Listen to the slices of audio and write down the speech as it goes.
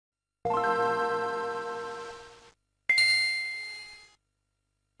What's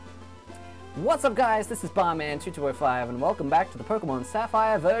up guys, this is Barman2205 and welcome back to the Pokemon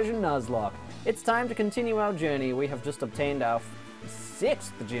Sapphire version Nuzlocke. It's time to continue our journey. We have just obtained our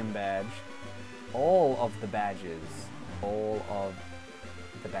 6th gym badge. All of the badges. All of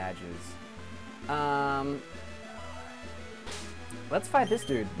the badges. Let's fight this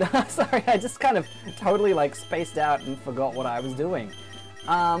dude. Sorry, I just kind of totally like spaced out and forgot what I was doing.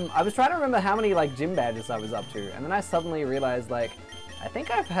 I was trying to remember how many like gym badges I was up to, and then I suddenly realized like, I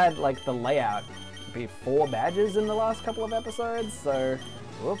think I've had like the layout be 4 badges in the last couple of episodes, so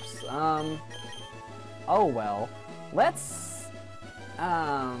whoops. Oh well. Let's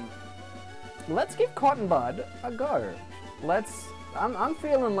give Cotton Bud a go. I'm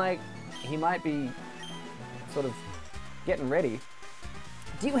feeling like he might be sort of getting ready.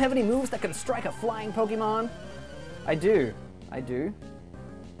 Do you have any moves that can strike a flying Pokemon? I do.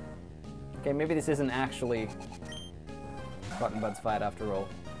 Okay, maybe this isn't actually Cotton Bud's fight after all.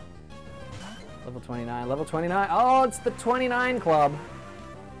 Level 29, level 29. Oh, it's the 29 club.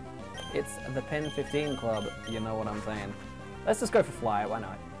 It's the Pen 15 club. You know what I'm saying. Let's just go for Fly, why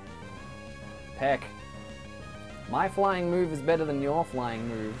not? Peck. My flying move is better than your flying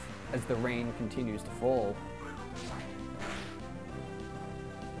move as the rain continues to fall.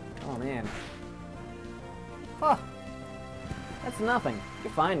 Oh man. Huh. That's nothing.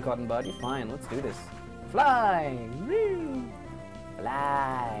 You're fine, Cotton Bud, you're fine. Let's do this. Fly! Woo!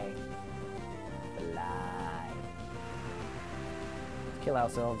 Fly! Fly! Let's kill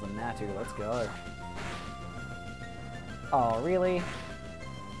ourselves a Natu, let's go. Oh, really?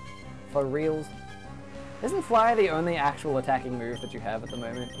 For reals? Isn't Fly the only actual attacking move that you have at the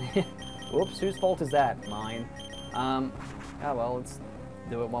moment? Whoops, whose fault is that? Mine. Oh well, let's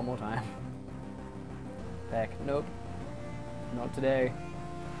do it one more time. Peck, nope. Not today.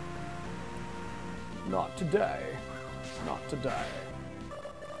 Not today. Not today.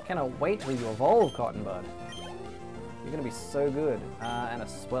 Cannot wait till you evolve, Cotton Bud. You're gonna be so good. And a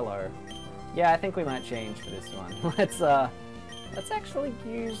Swellow. Yeah, I think we might change for this one. Let's actually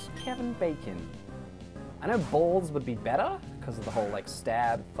use Kevin Bacon. I know Balls would be better because of the whole like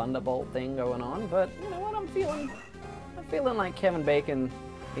stab Thunderbolt thing going on, but you know what? I'm feeling like Kevin Bacon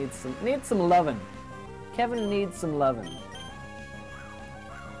needs some lovin'. Kevin needs some lovin'.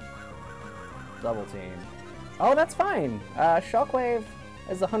 Double team. Oh, that's fine. Shockwave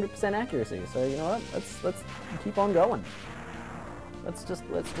is 100% accuracy, so you know what? Let's keep on going. Let's just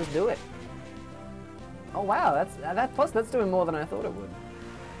do it. Oh wow, plus that's doing more than I thought it would.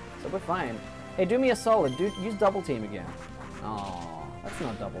 So we're fine. Hey, do me a solid. Use double team again. Oh, that's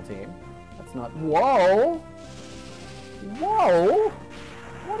not double team. That's not. Whoa! Whoa!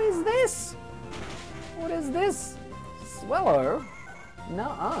 What is this? What is this? Swellow?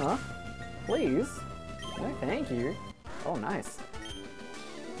 Nuh-uh. Please. No, thank you. Oh, nice.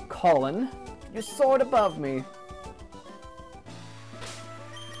 Colin, you soared above me.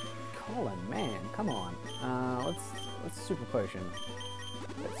 Colin, man, come on. Let's super potion.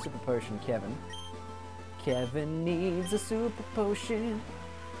 Let's super potion Kevin. Kevin needs a super potion,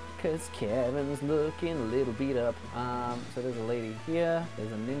 'cause Kevin's looking a little beat up. So there's a lady here.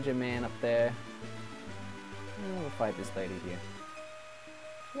 There's a ninja man up there. We'll fight this lady here.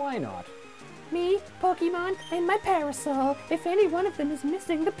 Why not? Me, Pokemon, and my parasol. If any one of them is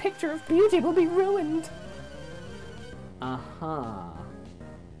missing, the picture of beauty will be ruined. Uh-huh.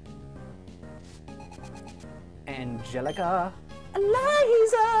 Angelica.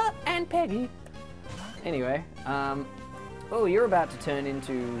 Eliza! And Peggy. Anyway, oh, you're about to turn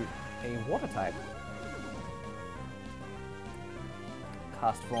into a water type.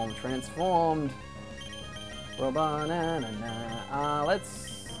 Cast form transformed. Let's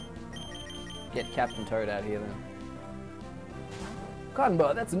get Captain Toad out here then. Cotton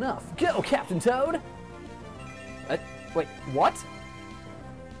Bud, that's enough. Go, Captain Toad! Wait, what?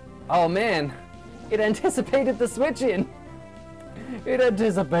 Oh man, it anticipated the switch in. It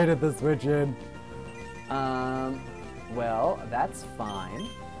anticipated the switch in. Well, that's fine.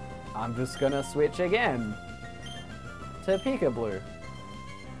 I'm just gonna switch again to Peekaboo.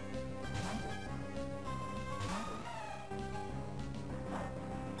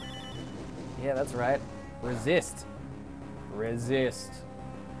 Yeah, that's right. Resist. Resist.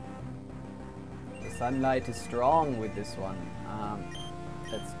 The sunlight is strong with this one.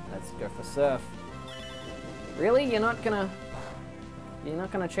 Let's go for Surf. Really? You're not gonna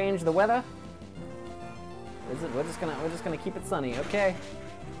change the weather? Is it? We're just gonna keep it sunny, okay?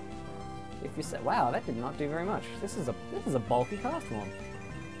 If you say, wow, that did not do very much. This is a bulky Cast Form.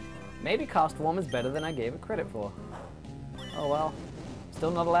 Maybe Cast Form is better than I gave it credit for. Oh well. still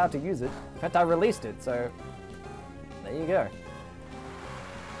not allowed to use it. In fact, I released it, so there you go.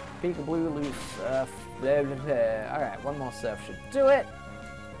 Peekaboo, loose surf. Alright, one more surf should do it.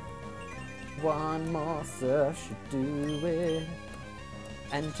 One more surf should do it.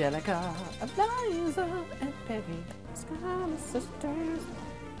 Angelica, Eliza, and Peggy, Scarlet Sisters.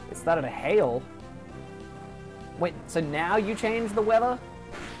 It started to hail. Wait, so now you change the weather?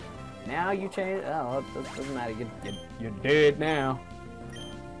 Now you change. Oh, it doesn't matter. You're dead now.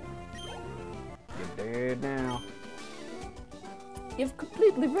 You're dead now. You've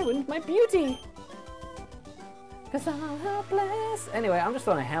completely ruined my beauty. 'Cause I'm helpless. Anyway, I'm just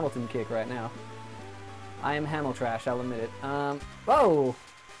on a Hamilton kick right now. I am Hamil trash, I'll admit it. Whoa!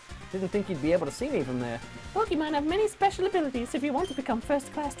 Didn't think you'd be able to see me from there. Pokemon have many special abilities. If you want to become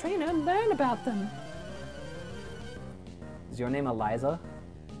first-class trainer, learn about them. Is your name Eliza?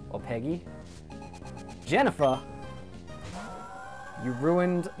 Or Peggy? Jennifer! You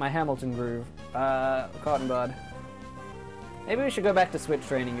ruined my Hamilton groove. Cotton Bud. Maybe we should go back to switch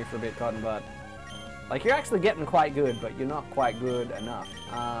training you for a bit, Cotton Bud. Like, you're actually getting quite good, but you're not quite good enough.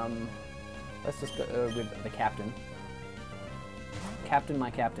 Let's just go with the captain. Captain,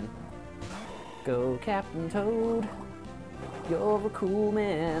 my captain. Go, Captain Toad. You're a cool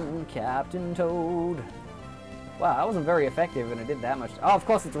man, Captain Toad. Wow, that wasn't very effective and it did that much. Oh, of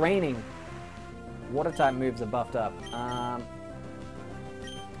course it's raining. Water type moves are buffed up.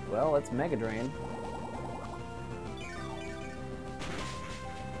 Well, let's Mega Drain.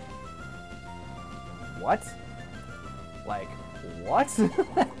 What? Like, what?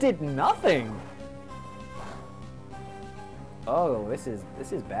 That did nothing! Oh, this is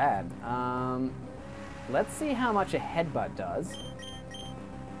bad. Let's see how much a headbutt does.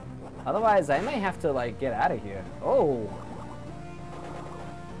 Otherwise, I may have to, like, get out of here. Oh!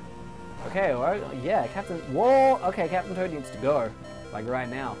 Okay, well, yeah, Captain... Whoa! Okay, Captain Toad needs to go. Like, right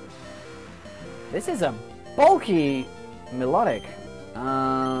now. This is a bulky Milotic.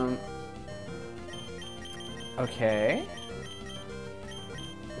 Okay.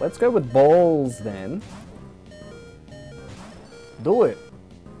 Let's go with balls, then. Do it!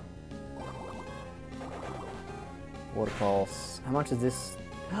 Water Pulse. How much is this?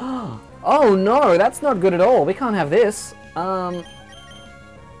 Oh no, that's not good at all. We can't have this.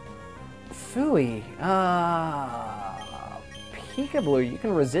 Phooey. Peekaboo, you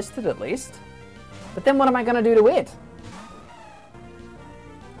can resist it at least. But then what am I gonna do to it?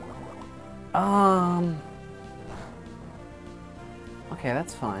 Okay,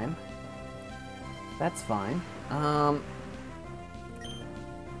 that's fine. That's fine.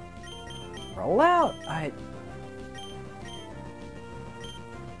 Roll out!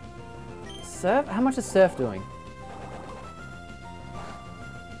 Surf? How much is Surf doing?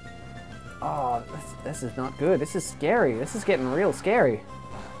 Oh, this is not good. This is scary. This is getting real scary.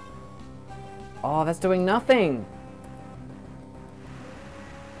 Oh, that's doing nothing!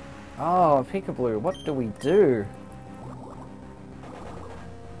 Oh, Peekaboo, what do we do?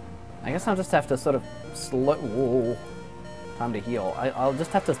 I guess I'll just have to sort of Whoa. Time to heal. I'll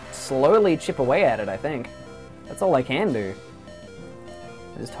just have to slowly chip away at it, I think. That's all I can do.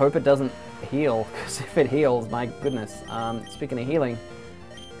 I just hope it doesn't heal, because if it heals, my goodness. Speaking of healing,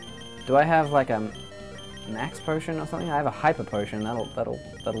 do I have like a max potion or something? I have a hyper potion.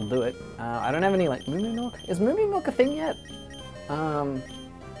 That'll do it. I don't have any like Moo Milk. Is Moo Milk a thing yet?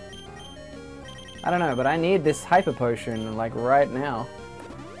 I don't know, but I need this hyper potion like right now.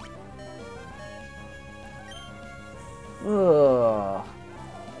 Ugh.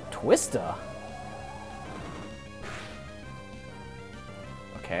 Twister?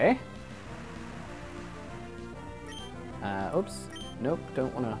 Okay. Oops. Nope,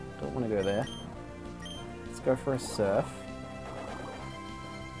 don't wanna go there. Let's go for a Surf.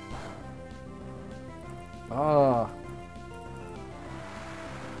 Oh.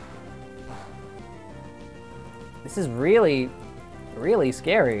 This is really, really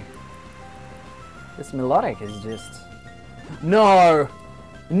scary. This Milotic is just... No!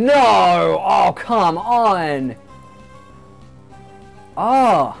 No! Oh, come on!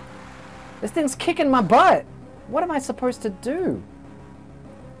 Oh! This thing's kicking my butt! What am I supposed to do?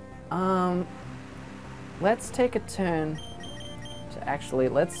 Let's take a turn to actually,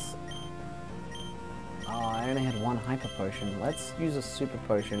 let's... Oh, I only had one Hyper Potion. Let's use a Super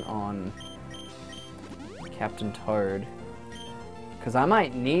Potion on Captain Toad. Because I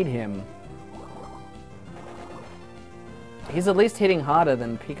might need him. He's at least hitting harder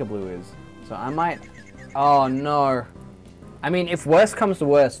than Peekaboo is. So I might... Oh no. I mean, if worst comes to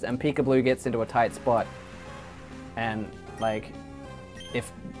worst and Peekaboo gets into a tight spot, and like,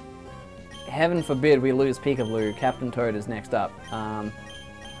 if heaven forbid we lose Peekaboo, Captain Toad is next up.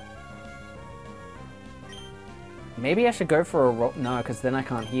 Maybe I should go for a roll. No, because then I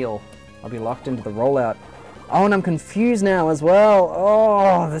can't heal. I'll be locked into the rollout. Oh, and I'm confused now as well.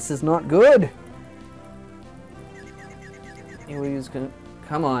 Oh, this is not good.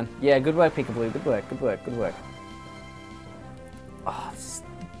 Come on. Yeah, good work, Peekaboo. Good work, good work, good work. Oh, it's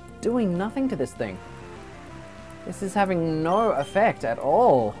doing nothing to this thing. This is having no effect at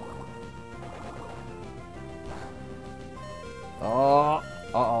all. Oh,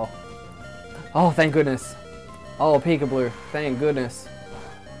 uh-oh. Oh, thank goodness. Oh, Peekaboo, thank goodness.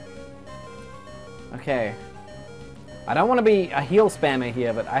 Okay. I don't want to be a heal spammer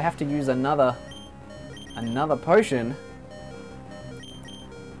here, but I have to use another potion.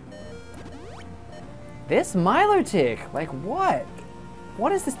 This Milotic, like what?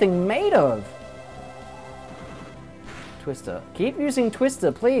 What is this thing made of? Twister. Keep using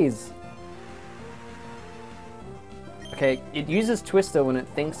Twister, please. Okay, it uses Twister when it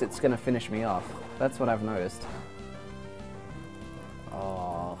thinks it's gonna finish me off. That's what I've noticed.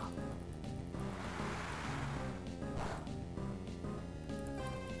 Oh.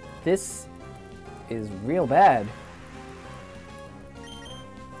 This is real bad.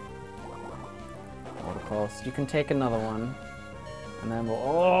 Water cost. You can take another one. And then we'll...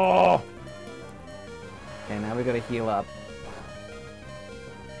 Oh! Okay, now we gotta heal up.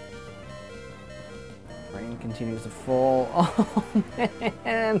 Rain continues to fall. Oh,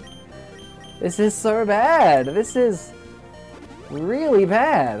 man! This is so bad! This is really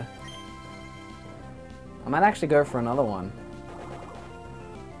bad! I might actually go for another one.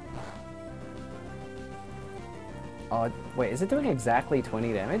 Oh, wait, is it doing exactly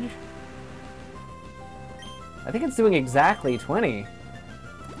 20 damage? I think it's doing exactly 20.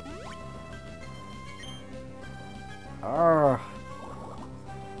 Arrgh.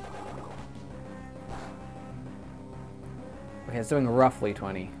 Okay, it's doing roughly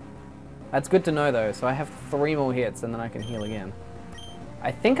 20. That's good to know though, so I have 3 more hits and then I can heal again.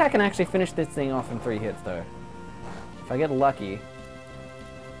 I think I can actually finish this thing off in 3 hits though. If I get lucky.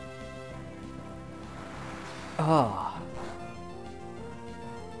 Oh.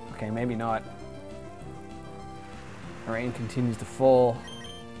 Okay, maybe not. Rain continues to fall.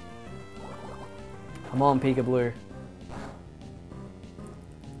 Come on, Peekaboo.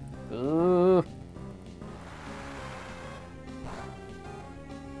 Ooh.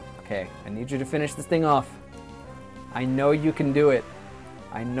 Okay, I need you to finish this thing off. I know you can do it.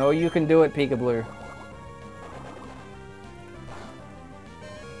 I know you can do it, Peekaboo.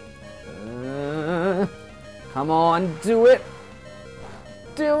 Come on, do it.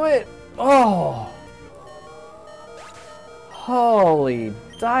 Do it. Oh. Holy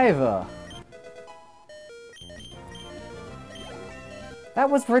diver. That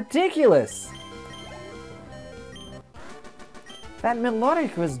was ridiculous. That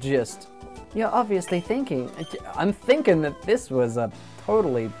Milotic was just... You're obviously thinking... I'm thinking that this was a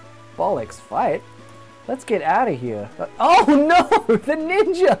totally bollocks fight. Let's get out of here. Oh no! The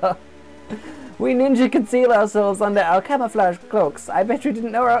ninja! We ninja conceal ourselves under our camouflage cloaks. I bet you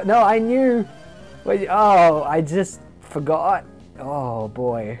didn't know... No, I knew. Wait, oh, I just forgot. Oh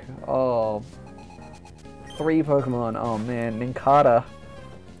boy. Oh. 3 Pokemon. Oh man, Nincada.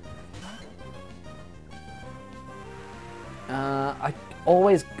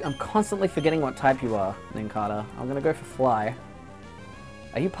 I'm constantly forgetting what type you are, Nincada. I'm gonna go for Fly.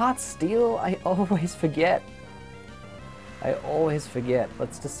 Are you part Steel? I always forget. I always forget.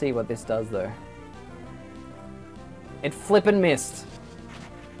 Let's just see what this does though. It flippin' missed.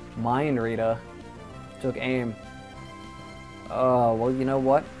 Mind Reader. Took aim. Oh, well, you know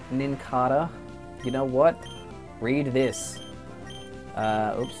what, Nincada? You know what? Read this.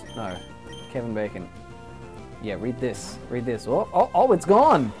 Oops, no. Kevin Bacon. Yeah, read this. Read this. Oh, oh, oh, it's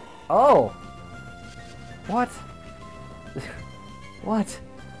gone! Oh! What? What?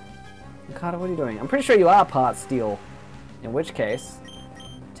 Nincada, what are you doing? I'm pretty sure you are part Steel. In which case,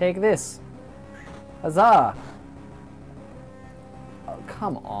 take this. Huzzah! Oh,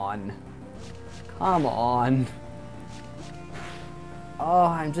 come on. Come on. Oh,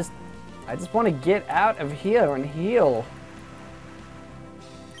 I just want to get out of here and heal.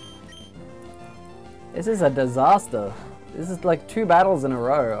 This is a disaster. This is like 2 battles in a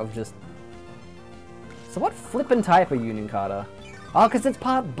row of just... So what flippin' type are you, Nincada? Oh, because it's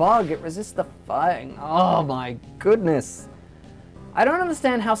part bug. It resists the fighting. Oh my goodness. I don't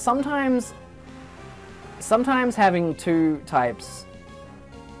understand how sometimes having 2 types,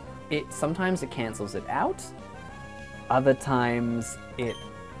 sometimes it cancels it out. Other times it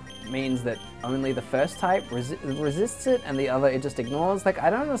means that only the first type resists it and the other it just ignores. Like, I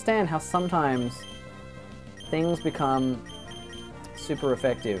don't understand how sometimes things become super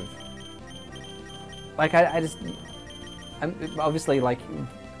effective. Like, I'm obviously, like,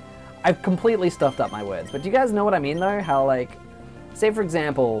 I've completely stuffed up my words, but do you guys know what I mean, though? How, like, say, for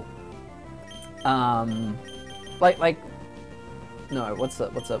example, no, what's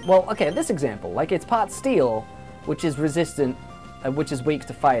up? Well, okay, this example, like, it's part steel, which is resistant, which is weak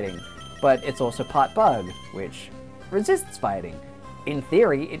to fighting, but it's also part bug, which resists fighting. In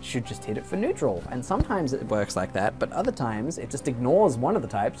theory, it should just hit it for neutral, and sometimes it works like that, but other times it just ignores one of the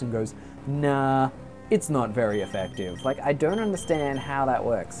types and goes, nah, it's not very effective. Like, I don't understand how that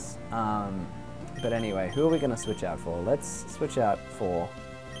works. But anyway, who are we gonna switch out for? Let's switch out for...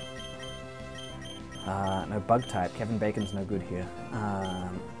 no, bug type. Kevin Bacon's no good here.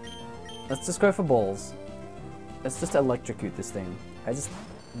 Let's just go for balls. Let's just electrocute this thing. I just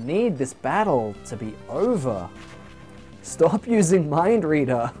need this battle to be over. Stop using Mind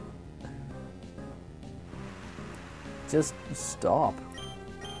Reader. Just stop.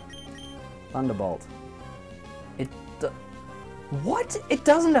 Thunderbolt. What? It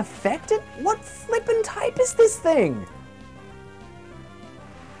doesn't affect it? What flippin' type is this thing?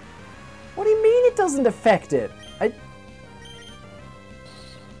 What do you mean it doesn't affect it?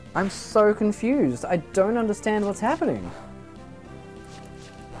 I'm so confused. I don't understand what's happening.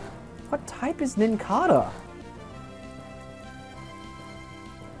 What type is Nincada?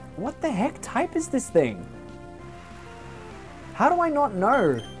 What the heck type is this thing? How do I not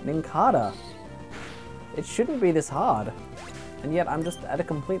know Nincada? It shouldn't be this hard. And yet I'm just at a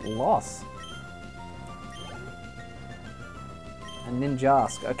complete loss. And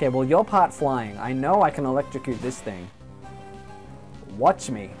Ninjask. Okay, well you're part flying. I know I can electrocute this thing. Watch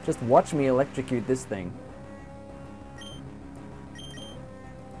me. Just watch me electrocute this thing.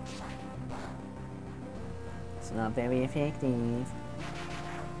 It's not very effective.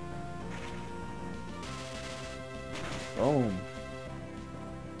 Boom.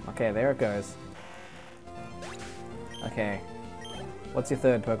 Okay, there it goes. Okay. What's your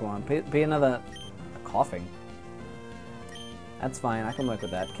third Pokemon? Be another... coughing. That's fine, I can work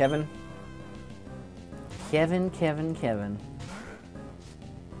with that. Kevin? Kevin.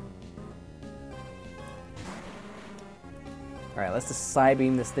 Alright, let's just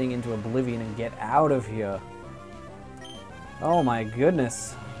Psybeam this thing into oblivion and get out of here. Oh my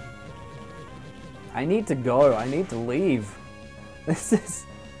goodness. I need to go. I need to leave. This is...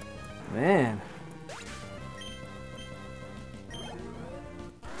 man.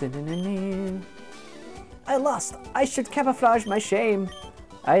 I lost. I should camouflage my shame.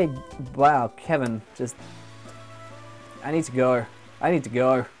 Wow, Kevin, just... I need to go. I need to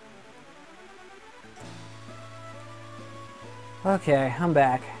go. Okay, I'm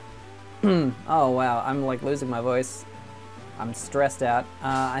back. Oh wow, I'm like losing my voice. I'm stressed out.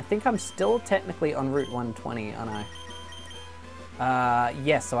 I think I'm still technically on Route 120, aren't I?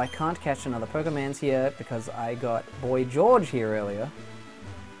 Yes, so I can't catch another Pokemans here because I got Boy George here earlier.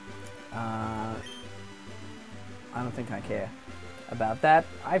 I don't think I care about that.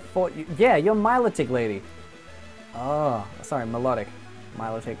 I thought you... yeah, you're Milotic lady. Oh, sorry, Milotic.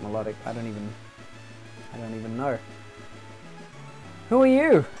 Milotic. I don't even know. Who are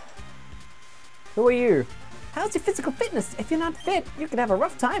you? Who are you? How's your physical fitness? If you're not fit, you could have a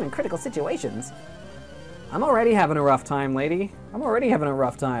rough time in critical situations. I'm already having a rough time, lady. I'm already having a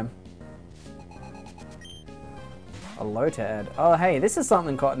rough time. A Lotad. Oh, hey, this is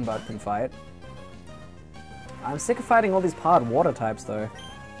something Cotton Bud can fight. I'm sick of fighting all these hard water types, though.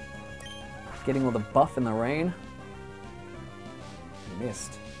 Getting all the buff in the rain.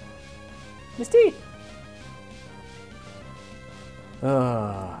 Mist. Misty!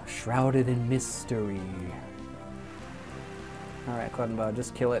 Shrouded in mystery. Alright, Cotton Bud,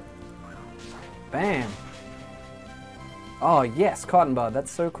 just kill it. Bam! Oh, yes, Cotton Bud,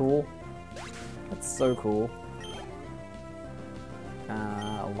 that's so cool. That's so cool.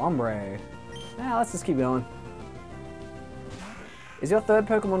 Lombre. Now let's just keep going. Is your third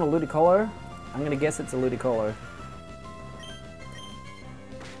Pokemon a Ludicolo? I'm gonna guess it's a Ludicolo.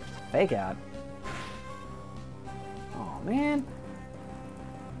 Fake out. Oh man.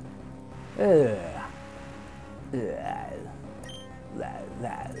 Ugh.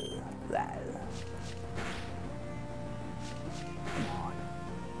 Come on.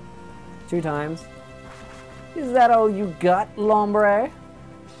 2 times. Is that all you got, Lombre?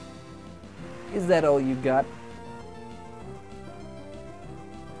 Is that all you got?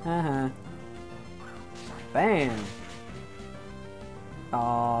 Bam!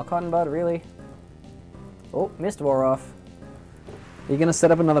 Aw, Cotton Bud, really? Oh, mist wore off. Are you gonna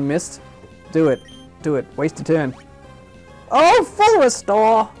set up another mist? Do it. Do it. Waste a turn. Oh, full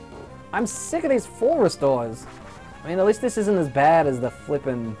restore! I'm sick of these full restores. I mean, at least this isn't as bad as the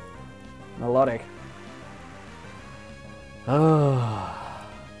flippin' Milotic. Oh.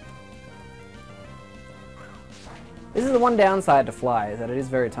 This is the one downside to fly, is that it is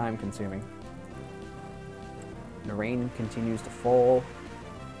very time consuming. The rain continues to fall.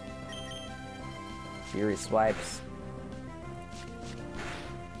 Fury swipes.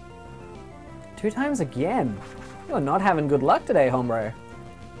 2 times again. You're not having good luck today, hombre.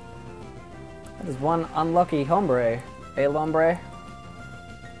 That is one unlucky hombre. El hombre.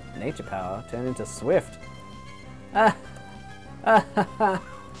 Nature power turned into Swift. Ah.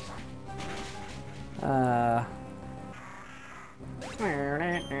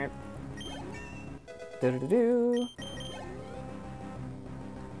 Do-do-do-do.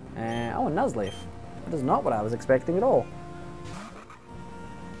 Oh, a Nuzleaf. That is not what I was expecting at all.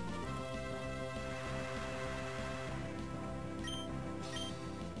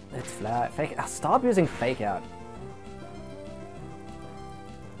 Let's fly. Fake. Stop using fake out.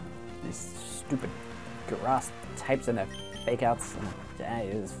 These stupid grass types and their fake outs.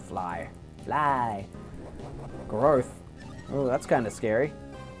 Just fly. Fly. Growth. Oh, that's kind of scary.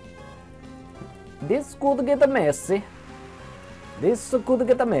 This could get messy. This could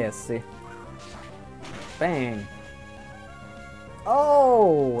get messy. Bang.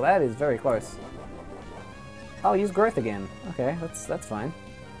 Oh, that is very close. I'll use growth again. Okay, that's fine.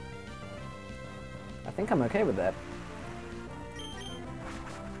 I think I'm okay with that.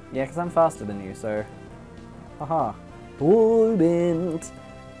 Yeah, because I'm faster than you, so... Haha. Bull bent.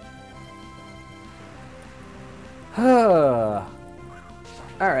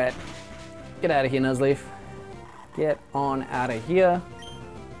 Alright. Get out of here, Nuzleaf. Get on out of here.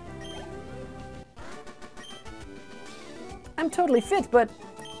 I'm totally fit, but...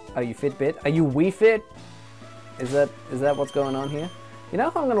 Are you Fitbit? Are you Wii Fit? Is that what's going on here? You know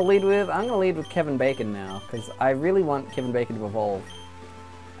who I'm going to lead with? I'm going to lead with Kevin Bacon now, because I really want Kevin Bacon to evolve.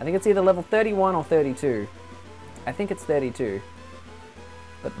 I think it's either level 31 or 32. I think it's 32.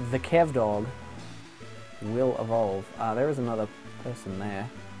 But the Kev dog will evolve. There is another person there.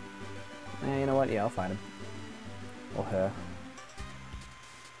 You know what? Yeah, I'll fight him. Or her.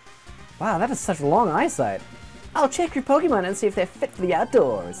 Wow, that is such long eyesight. I'll check your Pokemon and see if they're fit for the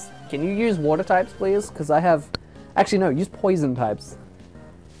outdoors. Can you use water types, please? Because I have... Actually, no, use poison types.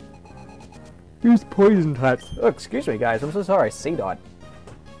 Use poison types. Oh, excuse me, guys. I'm so sorry. C-Dot.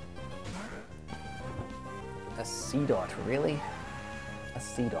 A C-Dot, really? A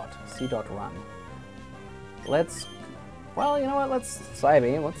C-Dot. C-Dot run. Let's... Well, you know what? Let's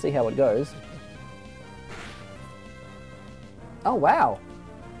Psybeam. Let's see how it goes. Oh, wow.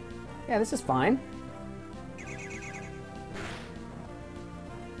 Yeah, this is fine.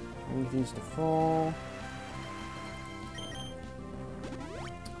 Move these to full.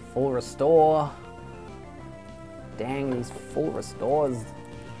 Full restore. Dang, these full restores.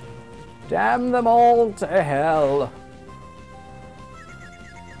 Damn them all to hell.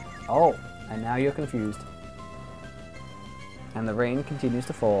 Oh, and now you're confused. And the rain continues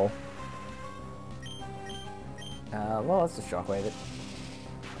to fall. Well, let's just shockwave it.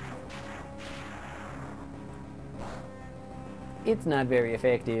 It's not very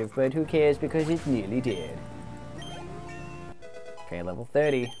effective, but who cares because it's nearly dead. Okay, level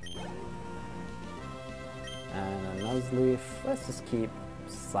 30. And a Nuzleaf. Let's just keep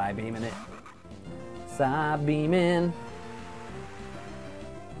Psybeaming it. Psybeaming.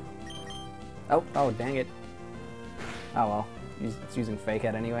 Oh, dang it. Oh well, it's using Fake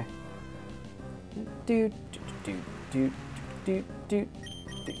Out anyway.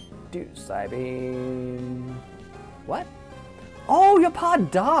 Psybeam. What? Oh, you're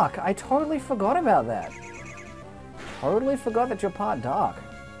part dark! I totally forgot about that. Totally forgot that you're part dark.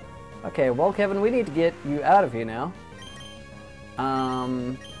 Okay, well, Kevin, we need to get you out of here now.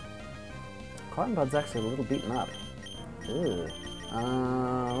 Cotton Bud's actually a little beaten up. Ew.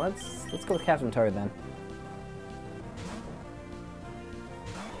 Let's go with Captain Toad then.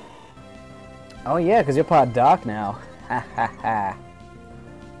 Oh yeah, because you're part dark now. Ha ha ha.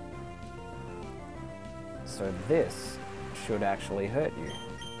 So this should actually hurt you.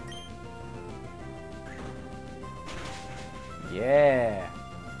 Yeah.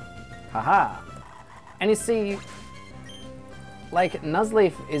 Haha. And you see, like,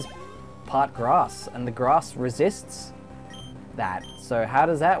 Nuzleaf is part grass, and the grass resists that. So how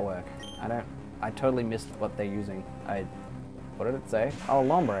does that work? I totally missed what they're using. What did it say? Oh,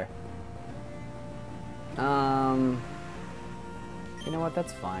 Lombre. You know what?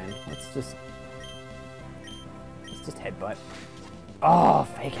 That's fine. Let's just headbutt. Oh,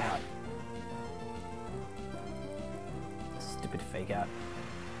 Fake Out. Stupid Fake Out.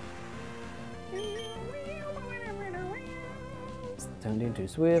 It's turned into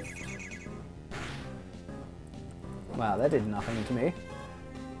Swift. Wow, that did nothing to me.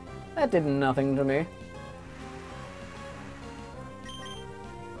 That did nothing to me.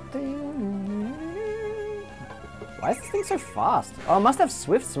 Why is this thing so fast? Oh, it must have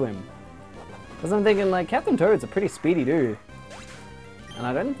Swift Swim. Because I'm thinking, like, Captain Toad's a pretty speedy dude. And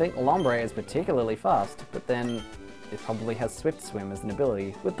I don't think Lombre is particularly fast, but then it probably has Swift Swim as an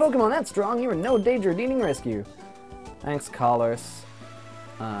ability. With Pokemon that strong, you're in no danger of needing rescue. Thanks, Carlos.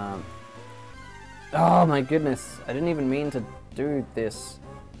 Oh my goodness, I didn't even mean to do this.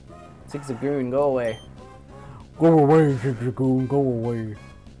 Zigzagoon, go away. Go away, Zigzagoon, go away.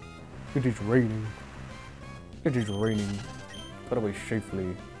 It is raining. It is raining. Got away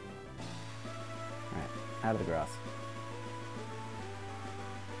safely. Alright, out of the grass.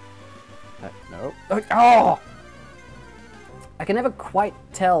 No. Oh! I can never quite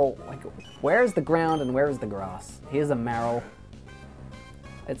tell, like, where is the ground and where is the grass? Here's a Marrow.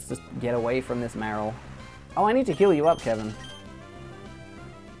 Let's just get away from this Marrow. Oh, I need to heal you up, Kevin.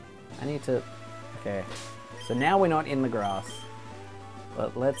 I need to... Okay. So now we're not in the grass.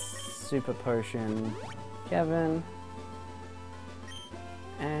 But let's Super Potion Kevin.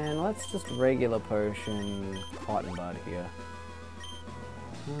 And let's just regular potion Cotton Bud here.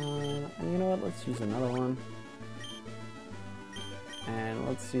 And you know what? Let's use another one. And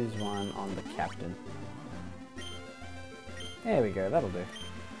let's use one on the Captain. There we go. That'll do.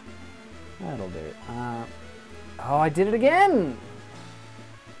 That'll do. Oh, I did it again!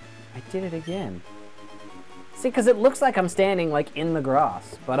 I did it again. See, because it looks like I'm standing, like, in the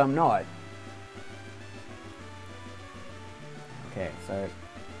grass, but I'm not. Okay, so...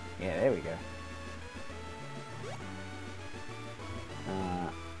 Yeah, there we go.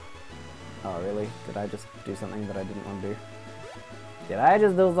 Oh, really? Did I just do something that I didn't want to do? Did I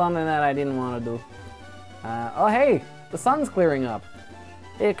just do something that I didn't want to do? Oh, hey! The sun's clearing up.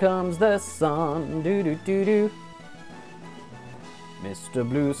 Here comes the sun. Do-do-do-do. Mr.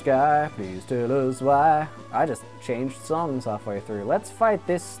 Blue Sky, please tell us why. I just changed songs halfway through. Let's fight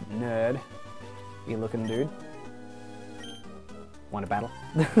this nerd. You looking dude. Want a battle?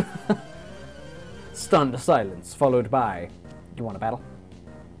 Stunned silence, followed by... You want a battle?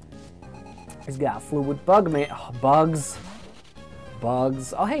 He's got a fluid bug, mate. Oh, bugs.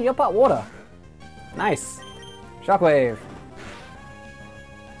 Bugs. Oh, hey, you're pot water. Nice. Shockwave.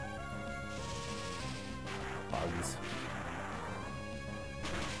 Bugs.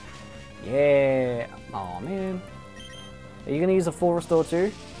 Yeah. Oh, man. Are you going to use a full restore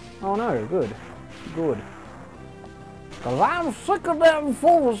too? Oh, no. Good. Good. Because I'm sick of them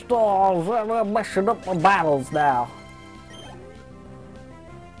full restores. They're messing up my battles now.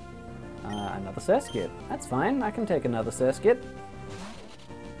 Another Surskit. That's fine. I can take another Surskit.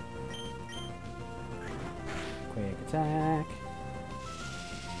 Quick attack.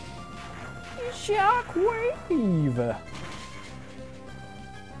 Shockwave.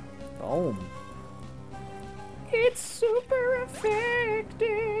 Boom. It's super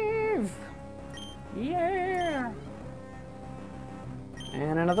effective. Yeah.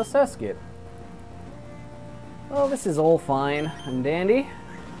 And another Surskit. Well, this is all fine and dandy.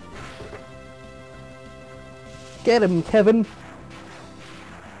 Get him, Kevin.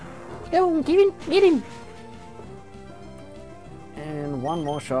 Go, Kevin, get him. And one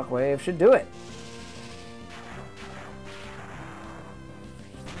more Shockwave should do it.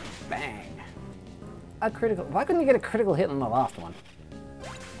 Bang. A critical. Why couldn't you get a critical hit on the last one?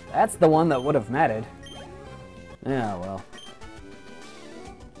 That's the one that would have mattered. Yeah, well.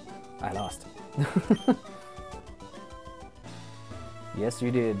 I lost. Yes,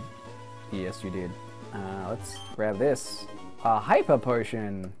 you did. Yes, you did. Let's grab this. A Hyper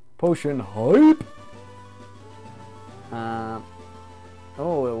Potion. Potion Hype!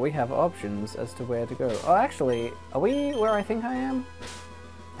 Oh, we have options as to where to go. Oh, actually, are we where I think I am?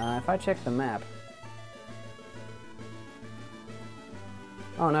 If I check the map.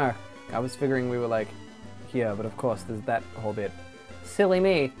 Oh no, I was figuring we were like here, but of course there's that whole bit. Silly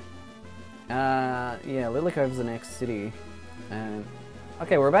me! Yeah, Lilycove's the next city. And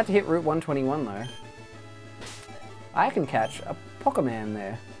okay, we're about to hit Route 121 though. I can catch a Pokemon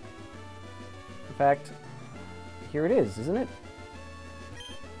there. In fact, here it is, isn't it?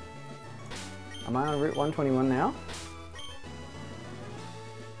 Am I on Route 121 now?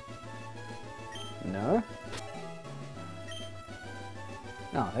 No?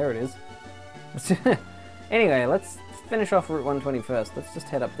 Oh, there it is. Anyway, let's finish off Route 120 first. Let's just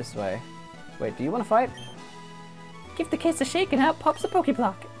head up this way. Wait, do you want to fight? Give the case a shake and out pops a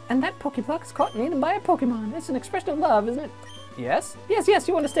Pokeblock. And that Pokeblock's caught and eaten by a Pokemon. It's an expression of love, isn't it? Yes? Yes, yes,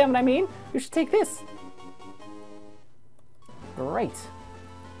 you understand what I mean. You should take this. Great.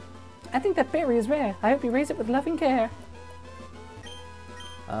 I think that berry is rare. I hope you raise it with loving care.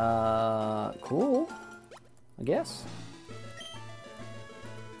 Cool. I guess.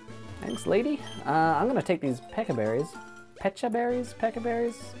 Thanks, lady. I'm gonna take these peccaberries. Peccaberries?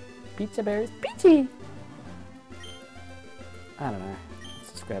 Pizza berries? Peachy! I don't know.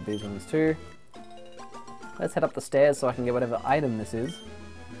 Let's just grab these ones too. Let's head up the stairs so I can get whatever item this is.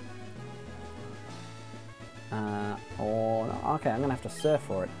 Or no, okay, I'm gonna have to surf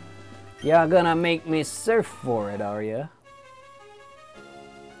for it. You're gonna make me surf for it, are you?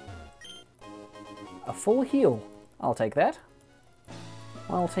 A full heal. I'll take that.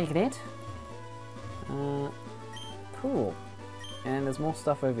 I'll take it. Cool. And there's more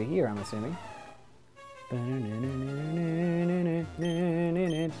stuff over here, I'm assuming.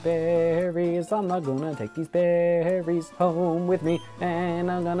 Berries, I'm not gonna take these berries home with me, and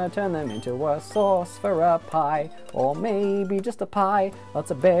I'm gonna turn them into a sauce for a pie, or maybe just a pie.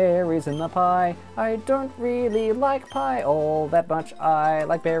 Lots of berries in the pie. I don't really like pie all that much. I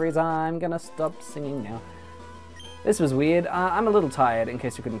like berries. I'm gonna stop singing now. This was weird. I'm a little tired, in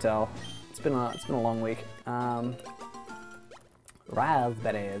case you couldn't tell. It's been a long week.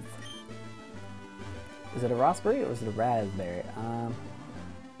 Raspberries. Is it a raspberry or is it a raspberry?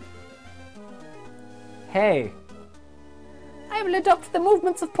 Hey! I will adopt the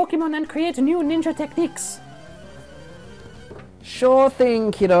movements of Pokemon and create new ninja techniques. Sure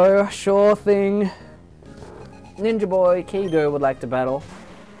thing, kiddo. Sure thing. Ninja Boy Kigo would like to battle.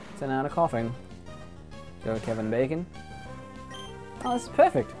 Send out a coughing. Go, Kevin Bacon. Oh, this is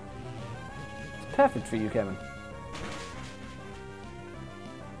perfect. It's perfect for you, Kevin.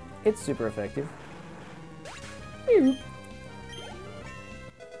 It's super effective.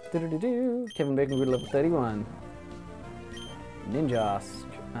 Do-do-do-do. Kevin Bacon good level 31. Ninjask.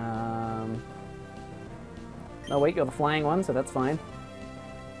 No wait, you're the flying one, so that's fine.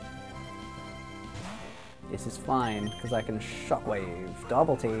 This is fine, because I can shockwave.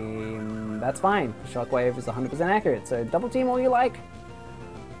 Double team. That's fine. Shockwave is 100% accurate, so double team all you like.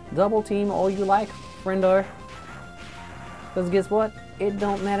 Double team all you like, friendo. Because guess what? It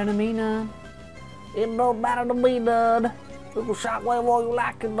don't matter to me none. It don't matter to me none. You can shockwave all you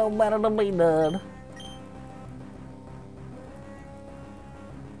like, it don't matter to me none.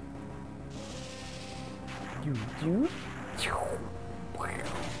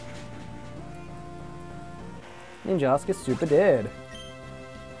 Ninjask is super dead.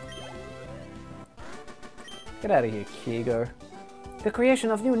 Get out of here, Kigo. The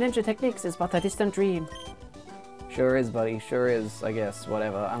creation of new ninja techniques is but a distant dream. Sure is, buddy. Sure is, I guess.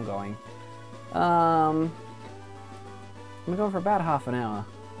 Whatever. I'm going. I'm gonna go for about half an hour.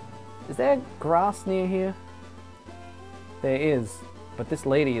 Is there grass near here? There is. But this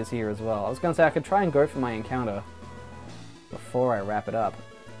lady is here as well. I was gonna say I could try and go for my encounter before I wrap it up.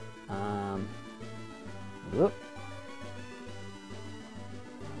 Whoop.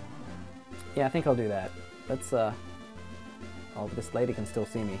 Yeah, I think I'll do that. Let's, oh, this lady can still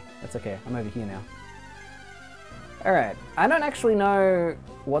see me. That's okay. I'm over here now. Alright. I don't actually know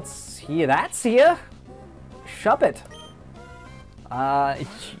what's here. That's here? Shuppet.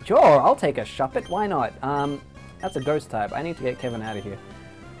 Sure, I'll take a Shuppet. Why not? That's a ghost type. I need to get Kevin out of here.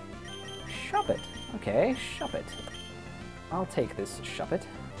 Shuppet. Okay, Shuppet. I'll take this Shuppet.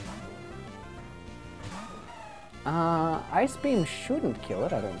 Ice Beam shouldn't kill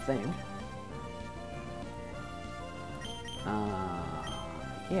it, I don't think.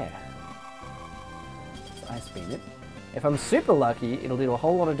 Yeah. Let's Ice Beam it. If I'm super lucky, it'll do a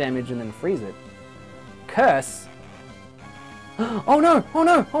whole lot of damage and then freeze it. Curse! Oh no! Oh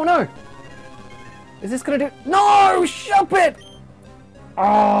no! Oh no! Is this gonna do— No! Shuppet!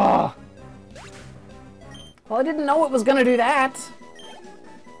 Ah! Well, I didn't know it was gonna do that.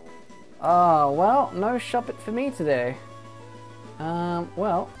 Oh, well, no Shuppet for me today.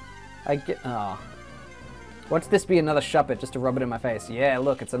 Well, I get— oh. Watch this be another Shuppet just to rub it in my face. Yeah,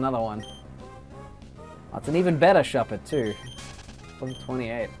 look, it's another one. Oh, it's an even better Shuppet, too. Level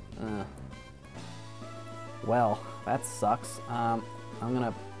 28. Well, that sucks. I'm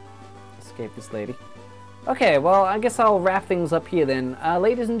gonna escape this lady. Okay, well, I guess I'll wrap things up here then.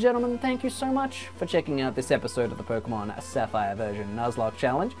 Ladies and gentlemen, thank you so much for checking out this episode of the Pokemon Sapphire version Nuzlocke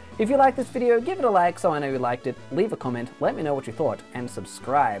Challenge. If you liked this video, give it a like so I know you liked it, leave a comment, let me know what you thought, and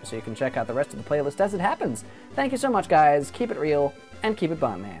subscribe so you can check out the rest of the playlist as it happens. Thank you so much, guys. Keep it real, and keep it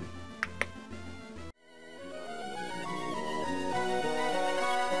bun, man.